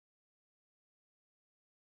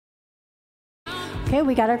Okay,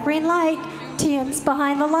 we got our green light. Teams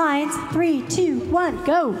behind the lines. 3, 2, 1,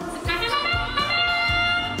 go.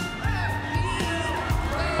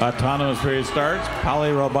 Autonomous period starts.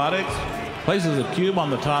 Robotics places a cube on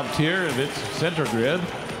the top tier of its center grid,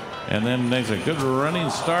 and then makes a good running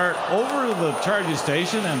start over the charging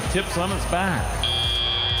station and tips on its back.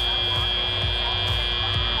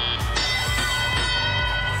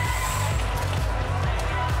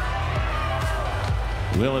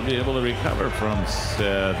 Will it be able to recover from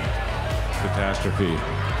said catastrophe?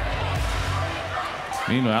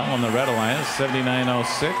 Meanwhile, on the Red Alliance,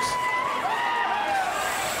 7906,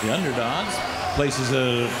 the Underdogs places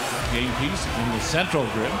a game piece in the central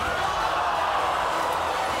grid.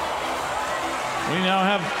 We now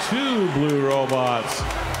have 2 blue robots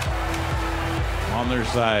on their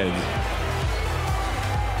sides.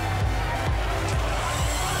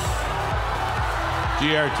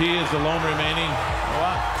 GRT is the lone remaining.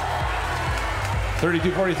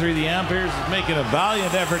 3243, the Amperes is making a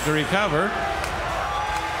valiant effort to recover.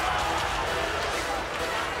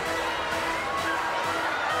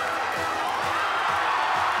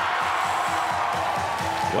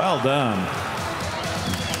 Well done.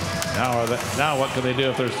 Now what can they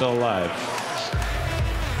do if they're still alive?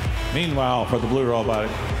 Meanwhile, for the Blue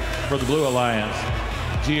Alliance,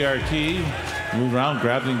 GRT move around,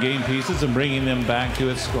 grabbing game pieces and bringing them back to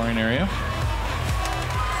its scoring area.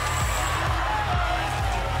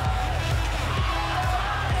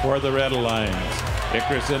 For the Red Alliance,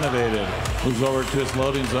 Icarus Innovative moves over to its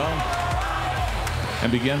loading zone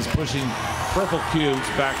and begins pushing purple cubes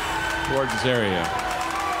back towards this area.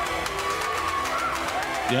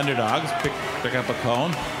 The Underdogs pick up a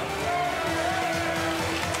cone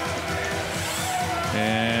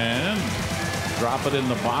and drop it in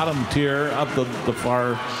the bottom tier of the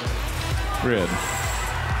far grid.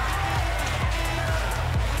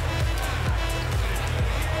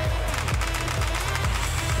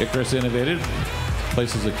 Icarus Innovative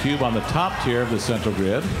places a cube on the top tier of the central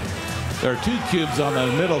grid. There are 2 cubes on the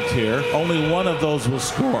middle tier. Only one of those will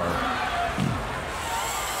score.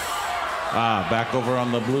 Back over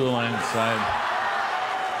on the Blue Alliance side.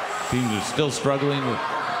 Teams are still struggling with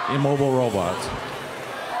immobile robots.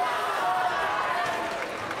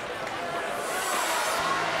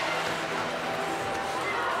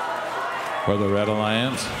 For the Red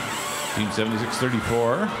Alliance, Team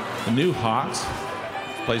 7634, the new Hawks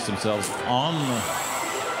place themselves on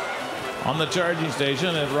the charging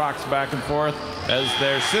station. It rocks back and forth as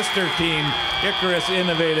their sister team, Icarus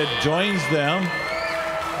Innovative, joins them.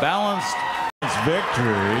 Balanced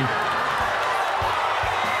victory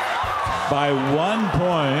by 1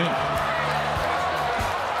 point,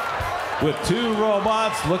 with 2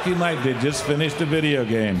 robots looking like they just finished a video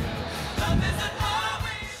game.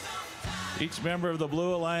 Each member of the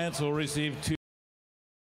Blue Alliance will receive 2